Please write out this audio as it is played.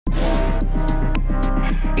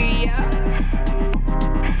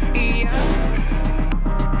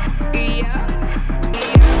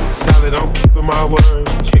Solid, I'm keeping my word.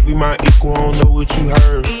 Can't be my equal, I don't know what you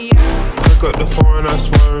heard. Crack up the foreign, I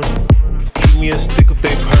swerve. Keep me a stick if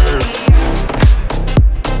they purge.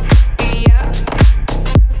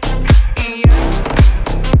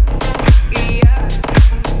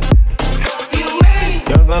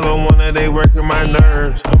 Young gun on one that they working my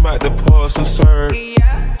nerves. I'm about to pause to serve.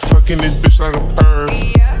 Fucking this bitch like a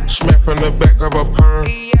perm. Smack from the back of a perm.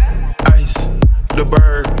 Ice, the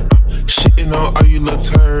bird. Shitting on all you little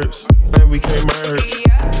turds. Man, we can't merge.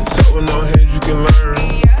 So with no hands you can learn.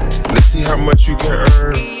 Let's see how much you can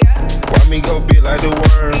earn. Why me go big like the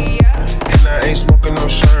worm? And I ain't smoking no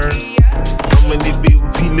shirt. I'm in the beat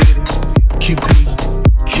with P. Litty. QP.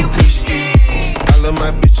 All of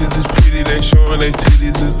my bitches is pretty, they showing their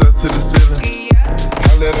titties is up to the ceiling.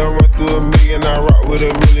 I let her run through a million, I rock with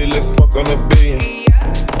her really, let's fuck on a billion.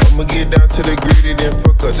 I'ma get down to the gritty, then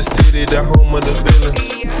fuck up the city, the home of the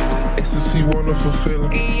villains. Ecstasy, wonderful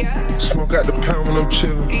feeling. Smoke out the pound when I'm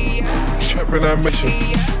chillin'. Trappin' our mission.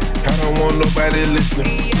 I don't want nobody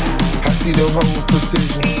listening. I see the whole with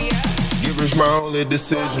precision. Give us my only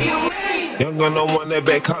decision. Young gun no one that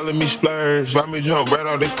back calling me splurge. Buy me jump right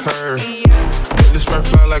off the curb. Make this spread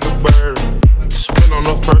fly like a bird. Spin on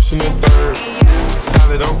the first and the third.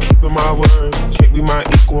 Solid, I'm keeping my word. Can't be my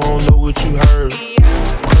equal, I don't know what you heard.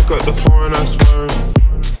 Crack up the foreign, I swerve.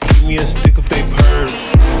 Keep me a stick if they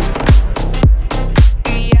purge.